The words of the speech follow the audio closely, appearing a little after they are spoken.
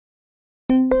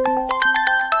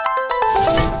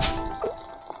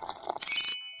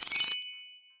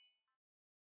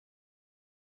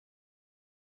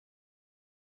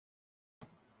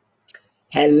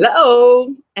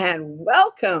Hello and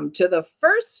welcome to the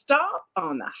first stop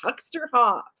on the Huckster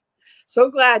Hop.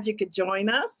 So glad you could join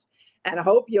us, and I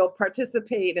hope you'll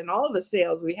participate in all the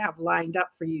sales we have lined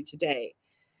up for you today.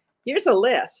 Here's a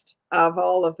list of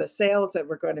all of the sales that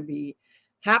we're going to be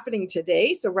happening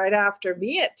today. So right after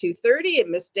me at 2:30 at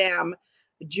Miss Dam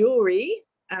Jewelry.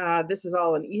 This is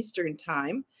all in Eastern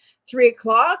time. 3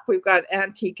 o'clock, we've got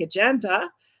Antique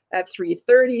Agenda. At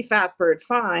 3:30, Fatbird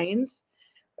Finds.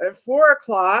 At 4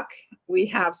 o'clock, we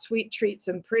have Sweet Treats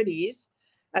and Pretties.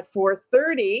 At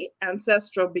 4:30,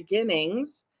 Ancestral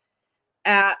Beginnings.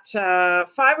 At 5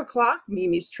 o'clock,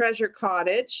 Mimi's Treasure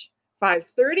Cottage.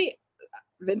 5:30,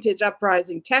 Vintage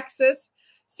Uprising Texas.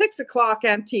 6 o'clock,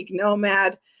 Antique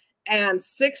Nomad. And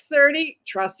 6:30,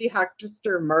 Trusty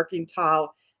Huckster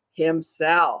Mercantile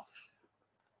himself.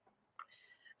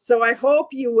 So I hope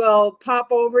you will pop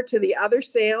over to the other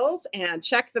sales and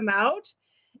check them out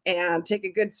and take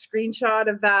a good screenshot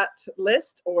of that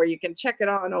list, or you can check it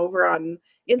on over on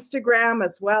Instagram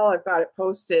as well. I've got it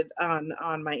posted on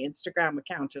my Instagram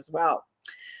account as well.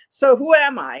 So who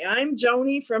am I? I'm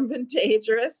Joni from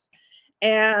Vintagerous,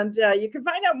 and you can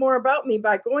find out more about me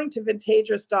by going to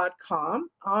vintagerous.com.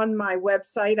 On my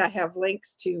website, I have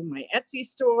links to my Etsy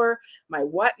store, my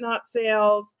Whatnot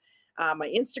sales, my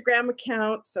Instagram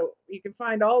account, so you can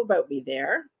find all about me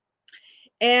there.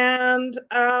 And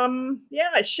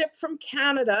yeah, I ship from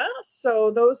Canada.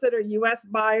 So those that are US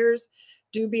buyers,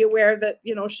 do be aware that,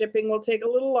 you know, shipping will take a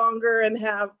little longer and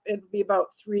it'll be about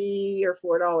 $3 or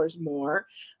 $4 more.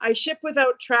 I ship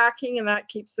without tracking, and that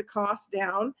keeps the cost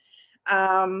down.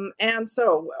 And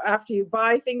so after you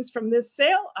buy things from this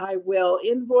sale, I will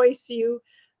invoice you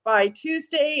by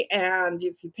Tuesday. And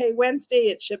if you pay Wednesday,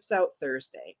 it ships out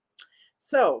Thursday.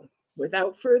 So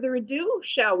without further ado,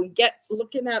 shall we get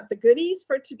looking at the goodies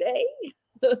for today?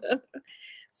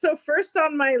 So first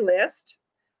on my list,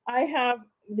 I have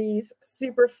these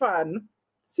super fun.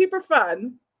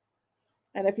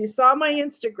 And if you saw my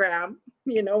Instagram,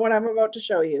 you know what I'm about to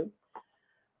show you.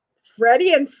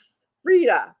 Freddie and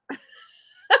Frida.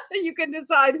 You can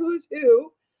decide who's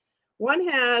who. One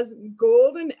has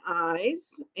golden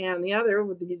eyes and the other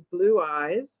with these blue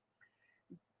eyes.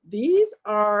 These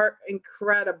are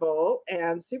incredible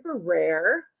and super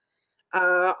rare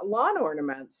lawn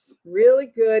ornaments. Really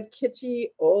good, kitschy,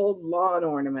 old lawn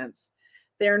ornaments.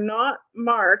 They're not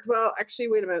marked. Well, actually,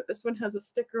 wait a minute. This one has a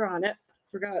sticker on it.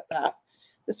 Forgot that.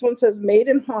 This one says made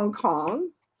in Hong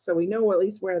Kong. So we know at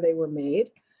least where they were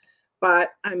made. But,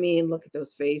 I mean, look at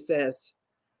those faces.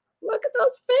 Look at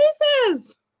those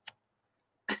faces.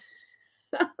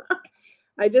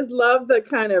 I just love the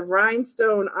kind of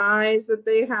rhinestone eyes that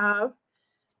they have.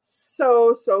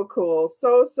 So cool.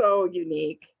 So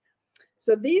unique.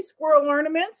 So these squirrel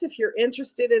ornaments, if you're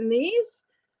interested in these,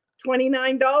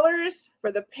 $29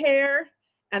 for the pair,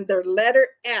 and they're letter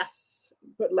S.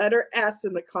 Put letter S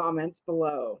in the comments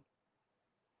below.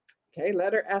 Okay,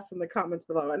 letter S in the comments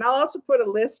below. And I'll also put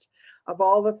a list of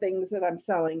all the things that I'm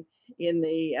selling in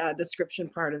the description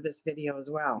part of this video as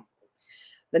well.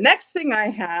 The next thing I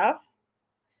have,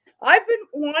 I've been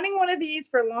wanting one of these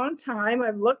for a long time.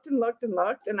 I've looked and looked and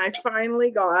looked, and I finally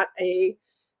got a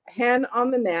hen on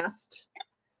the nest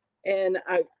in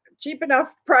a cheap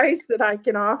enough price that I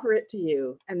can offer it to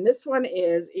you. And this one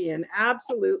is in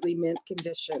absolutely mint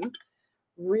condition.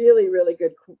 Really, really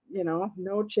good, you know,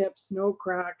 no chips, no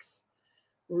cracks,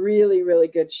 really, really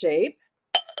good shape.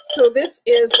 So this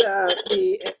is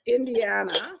the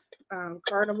Indiana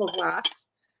Carnival glass.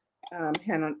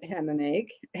 Hen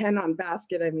on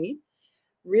basket, I mean.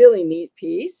 Really neat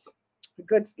piece, a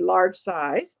good large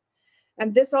size.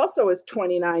 And this also is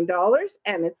 $29,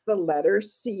 and it's the letter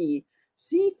C.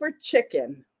 C for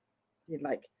chicken. You'd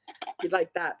like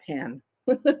that hen.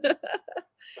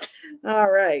 All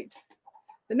right.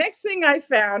 The next thing I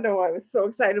found, oh, I was so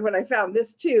excited when I found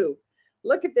this too.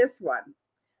 Look at this one.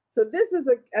 So this is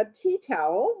a tea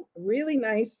towel, really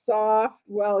nice, soft,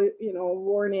 well, you know,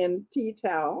 worn in tea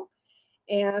towel.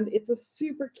 And it's a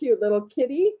super cute little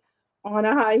kitty on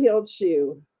a high-heeled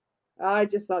shoe. I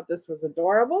just thought this was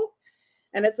adorable.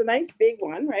 And it's a nice big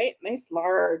one, right? Nice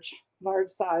large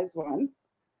size one,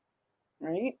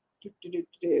 right?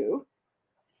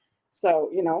 So,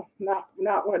 you know, not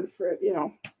one for, you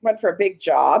know, one for a big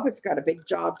job. If you've got a big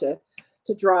job to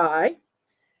dry.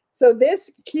 So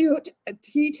this cute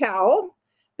tea towel,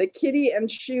 the kitty and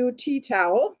shoe tea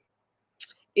towel,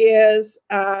 is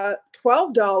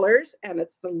 $12, and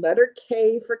it's the letter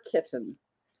K for kitten.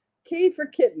 K for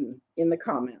kitten in the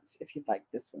comments if you'd like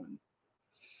this one.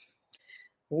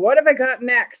 What have I got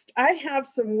next? I have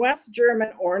some West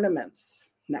German ornaments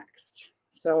next.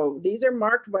 So these are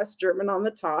marked West German on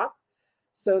the top.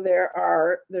 So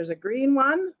there's a green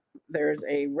one, there's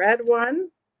a red one,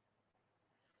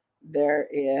 there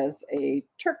is a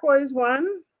turquoise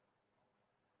one,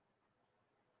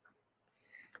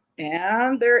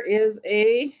 and there is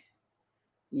a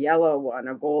yellow one,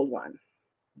 a gold one.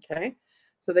 Okay,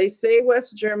 so they say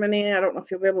West Germany. I don't know if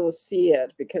you'll be able to see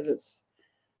it because it's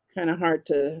kind of hard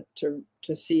to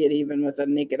see it even with a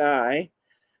naked eye.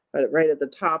 But right at the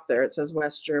top there, it says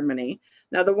West Germany.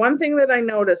 Now, the one thing that I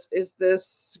noticed is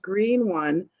this green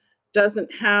one doesn't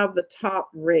have the top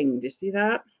ring. Do you see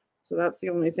that? So that's the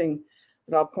only thing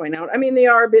that I'll point out. I mean, they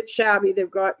are a bit shabby. They've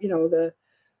got, you know, the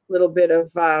little bit of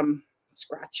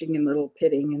scratching and little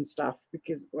pitting and stuff,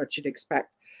 because what you'd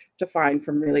expect to find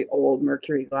from really old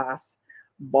mercury glass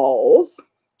balls.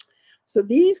 So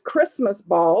these Christmas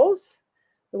balls,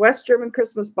 the West German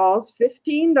Christmas balls,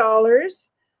 $15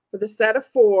 for the set of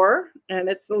 4, and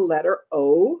it's the letter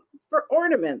O for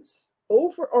ornaments. O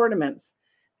for ornaments.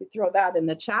 You throw that in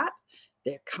the chat,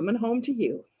 they're coming home to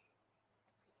you.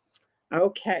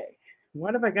 Okay,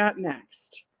 what have I got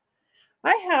next?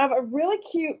 I have a really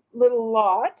cute little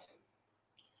lot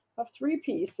of 3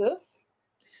 pieces.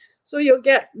 So you'll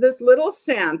get this little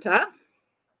Santa,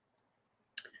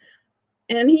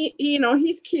 and he you know,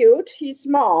 he's cute. He's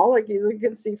small, like you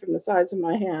can see from the size of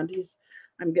my hand.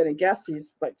 I'm going to guess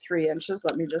he's like 3 inches.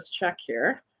 Let me just check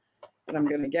here. But I'm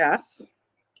going to guess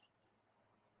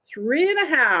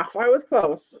 3.5. I was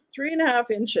close. 3.5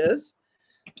 inches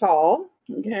tall.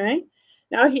 Okay.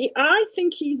 Now I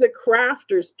think he's a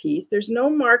crafter's piece. There's no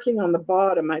marking on the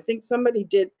bottom. I think somebody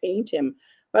did paint him,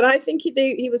 but I think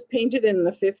he was painted in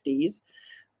the 50s.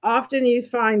 Often you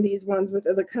find these ones with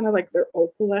the kind of like they're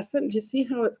opalescent. Do you see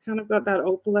how it's kind of got that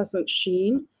opalescent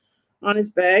sheen on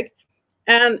his bag?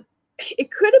 And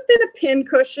it could have been a pin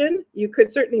cushion. You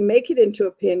could certainly make it into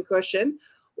a pin cushion,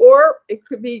 or it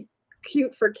could be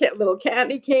cute for little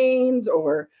candy canes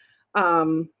or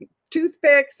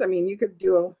toothpicks. I mean, you could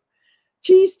do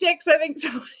cheese sticks, I think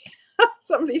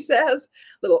somebody says,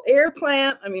 little air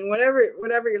plant. I mean, whatever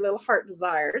your little heart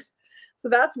desires. So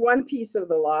that's one piece of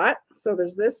the lot. So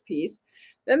there's this piece.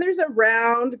 Then there's a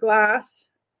round glass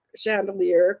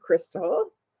chandelier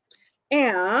crystal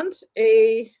and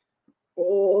a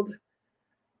old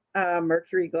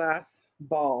mercury glass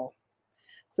ball.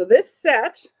 So this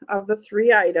set of the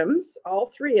 3 items,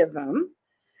 all 3 of them,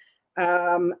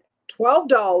 $12,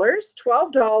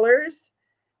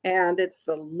 and it's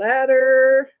the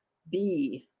letter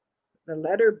B,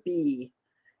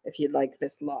 if you'd like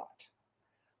this lot.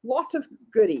 Lot of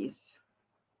goodies.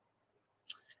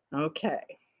 Okay.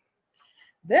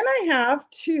 Then I have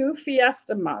 2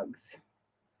 Fiesta mugs.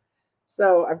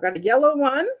 So I've got a yellow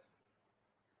one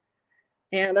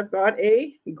and I've got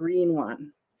a green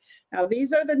one. Now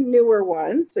these are the newer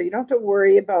ones, so you don't have to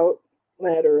worry about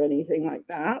lead or anything like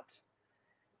that.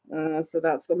 So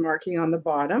that's the marking on the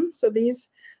bottom. So these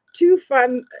 2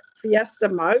 fun Fiesta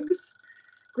mugs,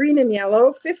 green and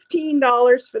yellow,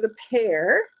 $15 for the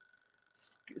pair.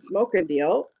 Smoking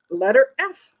deal. Letter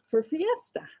F for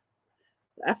Fiesta.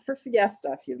 F for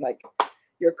Fiesta if you'd like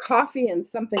your coffee and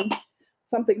something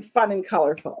fun and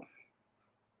colorful.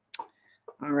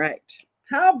 All right.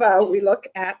 How about we look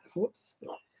at, whoops,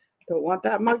 don't want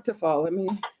that mug to fall. Let me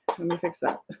fix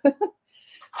that.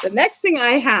 The next thing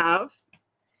I have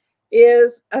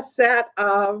is a set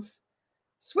of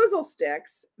swizzle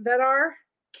sticks that are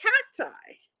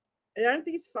cacti. Aren't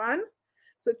these fun?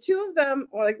 So 2 of them,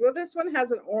 well, this one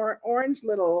has an orange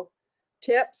little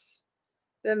tips.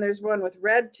 Then there's one with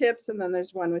red tips, and then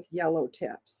there's one with yellow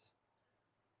tips.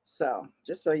 So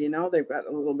just so you know, they've got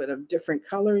a little bit of different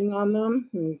coloring on them.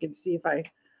 And you can see if I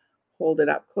hold it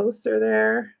up closer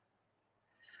there.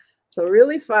 So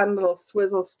really fun little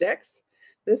swizzle sticks.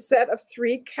 This set of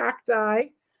 3 cacti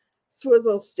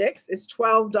swizzle sticks is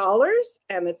 $12,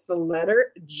 and it's the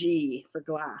letter G for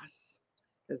glass,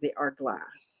 because they are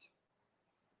glass.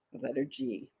 The letter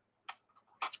G.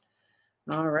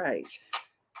 All right.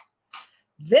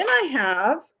 Then I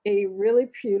have a really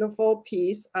beautiful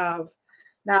piece of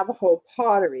Navajo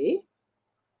pottery.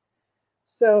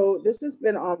 So this has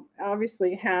been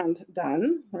obviously hand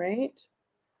done, right?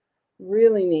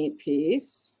 Really neat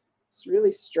piece. It's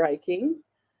really striking.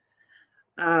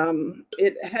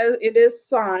 It is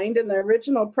signed, and the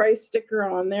original price sticker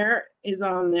on there is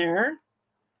on there.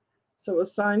 So it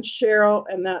was signed Cheryl,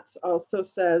 and that also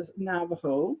says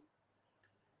Navajo.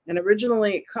 And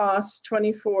originally it cost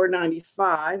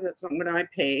 $24.95. That's not what I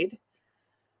paid.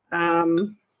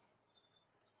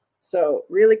 So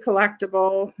really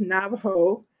collectible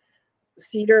Navajo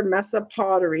Cedar Mesa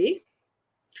pottery.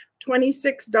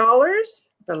 $26,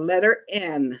 the letter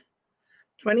N.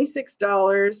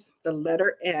 $26, the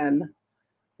letter N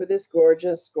for this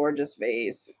gorgeous, gorgeous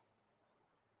vase.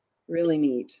 Really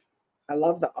neat. I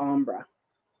love the ombre.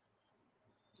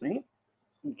 Right?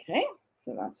 Okay,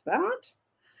 so that's that.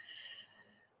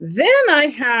 Then I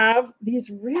have these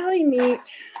really neat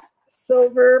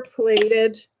silver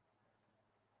plated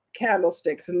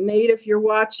candlesticks. And Nate, if you're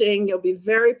watching, you'll be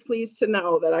very pleased to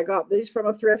know that I got these from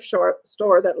a thrift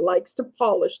store that likes to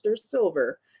polish their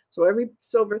silver. So every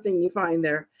silver thing you find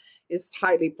there is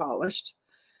highly polished.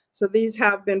 So these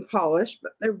have been polished,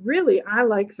 but they're really, I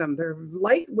like them. They're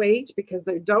lightweight because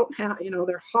they don't have, you know,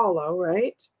 they're hollow,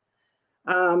 right?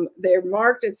 They're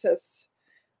marked, it says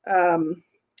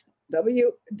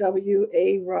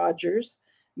W.A. Rogers,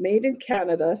 made in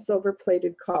Canada, silver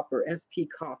plated copper, SP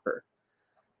copper,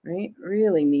 right?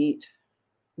 Really neat.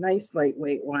 Nice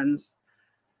lightweight ones.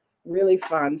 Really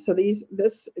fun. So these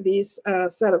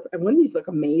set of, and when these look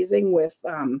amazing with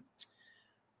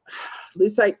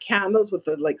lucite candles with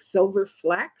the like silver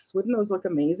flecks. Wouldn't those look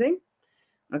amazing?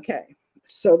 Okay,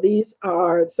 so these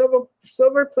are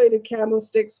silver plated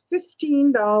candlesticks,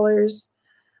 $15.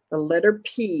 The letter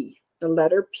P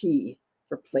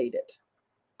for plated.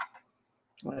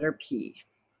 Letter P.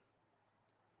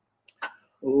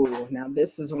 Oh, now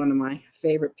this is one of my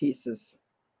favorite pieces.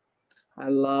 I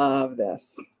love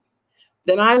this.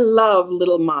 Then I love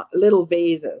little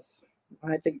vases.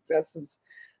 I think this is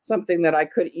something that I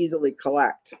could easily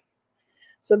collect.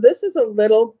 So this is a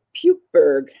little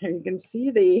Pukeberg, and you can see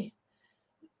the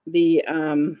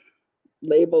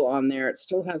label on there. It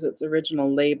still has its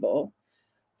original label.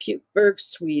 Pukeberg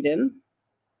Sweden.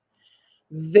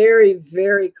 Very,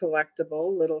 very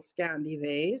collectible little Scandi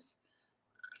vase.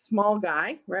 Small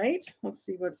guy, right? Let's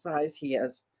see what size he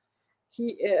is. He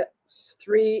is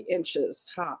 3 inches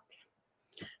high.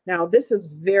 Now this is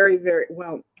very, very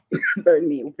well, pardon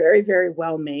me, very, very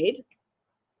well made.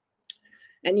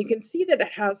 And you can see that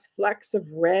it has flecks of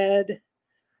red,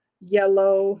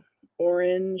 yellow,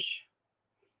 orange.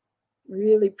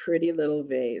 Really pretty little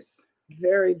vase.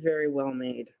 Very, very well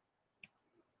made.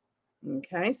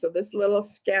 Okay, so this little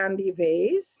Scandi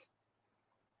vase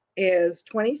is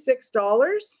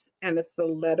 $26, and it's the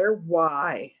letter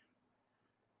Y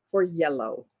for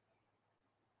yellow.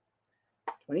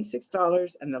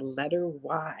 $26 and the letter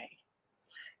Y.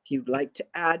 If you'd like to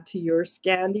add to your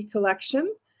Scandi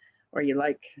collection, or you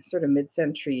like sort of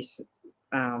mid-century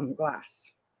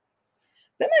glass.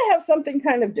 Then I have something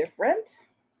kind of different.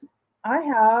 I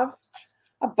have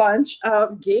a bunch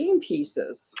of game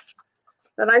pieces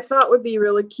that I thought would be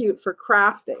really cute for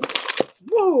crafting.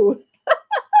 Whoa!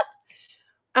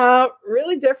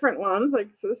 Really different ones. Like,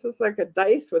 so this is like a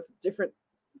dice with different,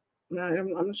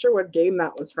 I'm not sure what game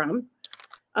that was from.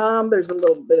 There's a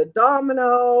little bit of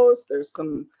dominoes. There's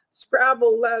some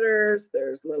Scrabble letters.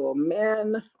 There's little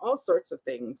men, all sorts of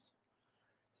things.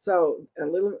 So a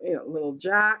little, little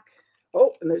jack.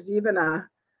 Oh, and there's even a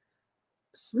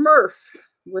Smurf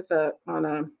with on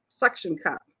a suction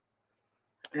cup,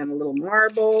 and a little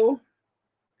marble.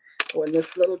 Oh, and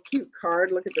this little cute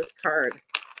card. Look at this card.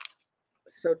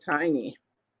 So tiny.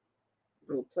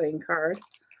 Little playing card.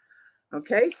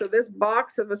 Okay, so this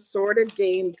box of assorted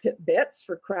game bits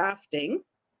for crafting,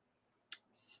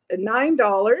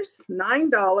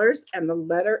 $9, and the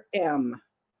letter M.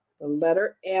 The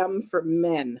letter M for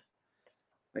men.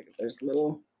 Like there's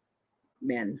little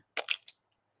men.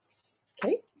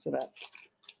 Okay, so that's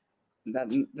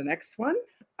the next one.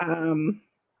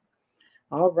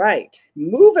 All right,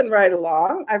 moving right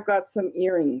along, I've got some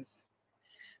earrings.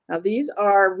 Now these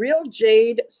are real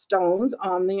jade stones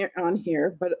on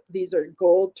here, but these are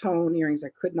gold tone earrings. I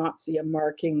could not see a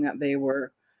marking that they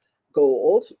were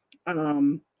gold.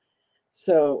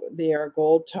 So they are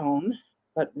gold tone,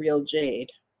 but real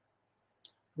jade.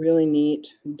 Really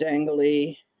neat,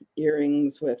 dangly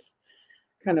earrings with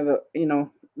kind of a,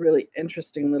 really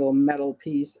interesting little metal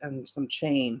piece and some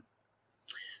chain.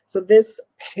 So this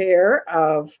pair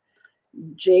of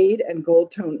jade and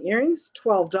gold tone earrings,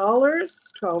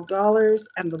 $12,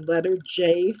 and the letter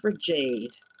J for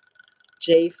jade.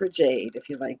 J for jade, if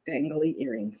you like dangly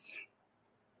earrings.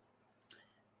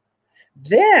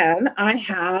 Then I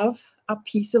have a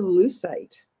piece of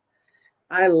lucite.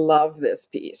 I love this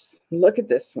piece. Look at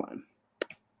this one.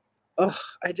 Oh,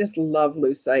 I just love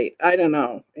lucite. I don't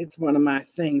know. It's one of my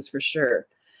things for sure.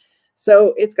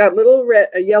 So it's got little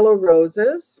yellow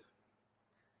roses.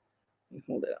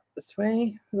 Hold it up this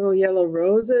way. Little yellow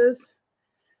roses.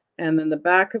 And then the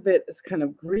back of it is kind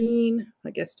of green,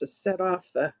 I guess, to set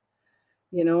off the,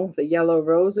 the yellow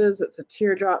roses. It's a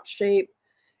teardrop shape.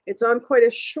 It's on quite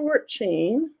a short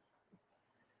chain.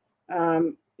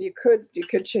 You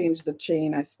could change the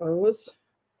chain, I suppose.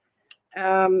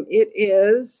 It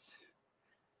is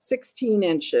 16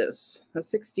 inches, a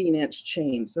 16-inch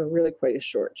chain, so really quite a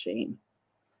short chain.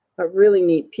 A really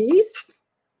neat piece,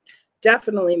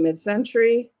 definitely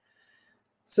mid-century.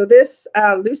 So this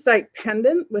lucite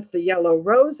pendant with the yellow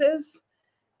roses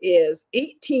is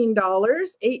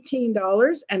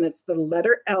 $18, and it's the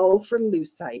letter L for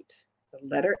lucite, the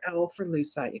letter L for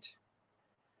lucite.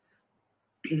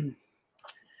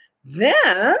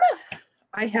 Then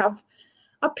I have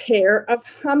a pair of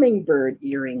hummingbird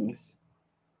earrings.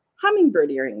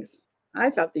 Hummingbird earrings. I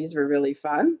thought these were really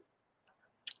fun.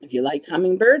 If you like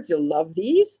hummingbirds, you'll love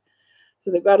these.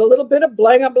 So they've got a little bit of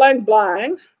bling, a bling,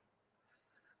 bling.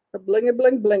 A bling, a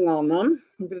bling, bling on them.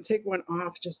 I'm going to take one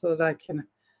off just so that I can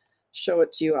show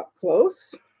it to you up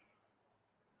close.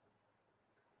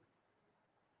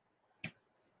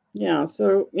 Yeah,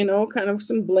 so, you know, kind of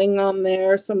some bling on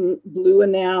there, some blue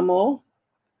enamel.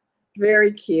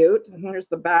 Very cute. And here's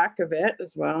the back of it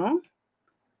as well.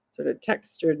 Sort of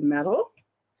textured metal.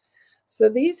 So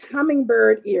these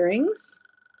hummingbird earrings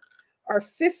are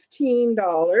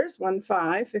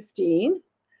 $15, 15.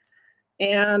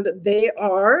 And they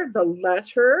are the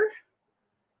letter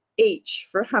H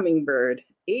for hummingbird.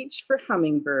 H for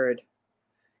hummingbird.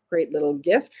 Great little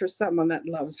gift for someone that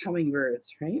loves hummingbirds,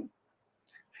 right?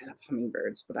 I love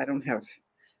hummingbirds, but I don't have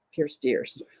pierced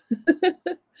ears.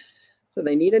 So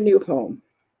they need a new home.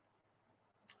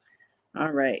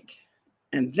 All right.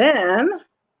 And then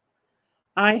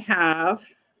I have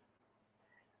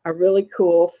a really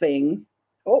cool thing.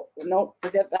 Oh, no,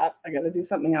 forget that. I got to do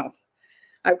something else.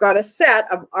 I've got a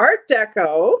set of Art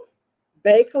Deco,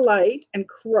 Bakelite, and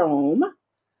Chrome.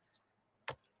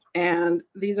 And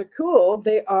these are cool.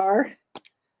 They are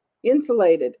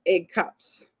insulated egg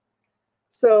cups.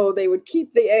 So they would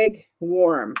keep the egg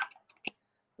warm.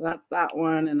 That's that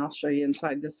one. And I'll show you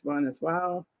inside this one as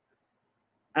well.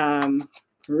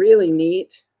 Really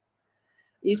neat.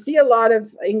 You see a lot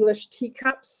of English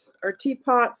teacups or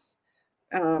teapots,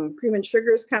 cream and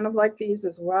sugars, kind of like these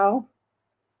as well.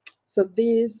 So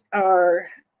these are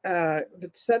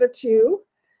the set of two,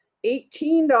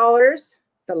 $18,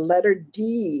 the letter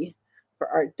D for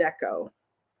Art Deco.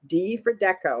 D for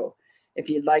Deco, if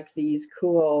you'd like these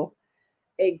cool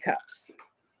egg cups.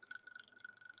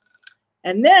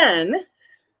 And then,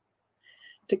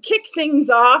 to kick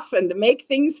things off and to make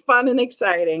things fun and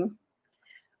exciting,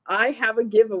 I have a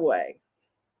giveaway.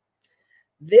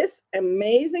 This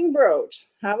amazing brooch,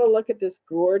 have a look at this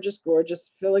gorgeous,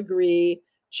 gorgeous filigree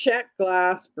check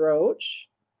glass brooch.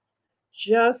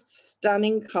 Just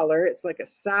stunning color. It's like a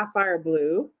sapphire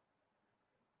blue.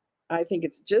 I think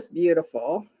it's just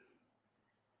beautiful.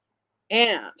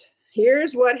 And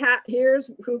here's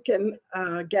who can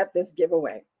get this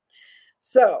giveaway.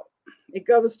 So it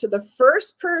goes to the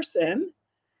first person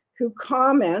who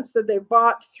comments that they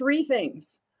bought 3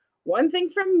 things. 1 thing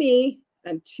from me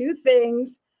and 2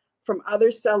 things from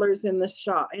other sellers in the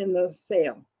shop, in the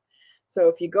sale. So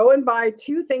if you go and buy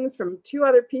 2 things from 2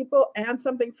 other people and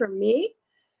something from me,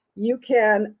 you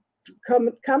can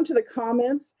come to the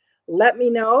comments, let me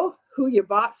know who you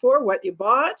bought for, what you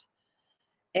bought.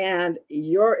 And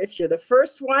if you're the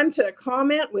first one to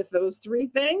comment with those 3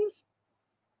 things,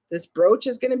 this brooch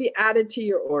is going to be added to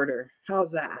your order.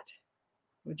 How's that?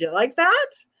 Would you like that?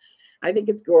 I think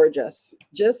it's gorgeous.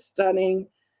 Just stunning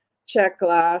check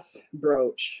glass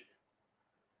brooch.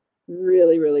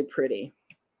 Really, really pretty.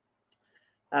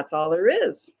 That's all there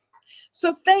is.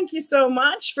 So thank you so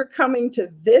much for coming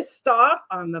to this stop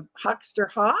on the Huckster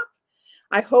Hop.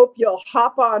 I hope you'll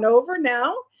hop on over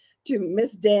now to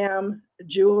Miss Dam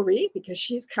Jewelry, because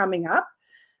she's coming up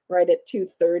right at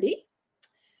 2:30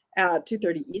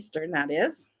 Eastern, that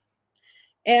is.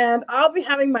 And I'll be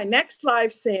having my next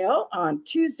live sale on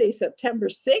Tuesday, September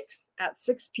 6th at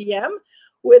 6 p.m.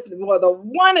 with the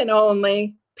one and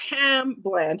only Pam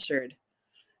Blanchard.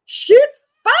 Shoot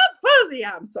fuzzy.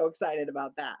 I'm so excited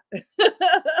about that.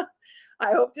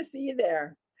 I hope to see you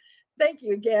there. Thank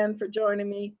you again for joining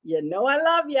me. You know I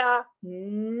love ya.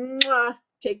 Mwah.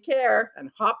 Take care and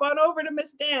hop on over to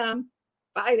Miss Dam.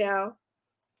 Bye now.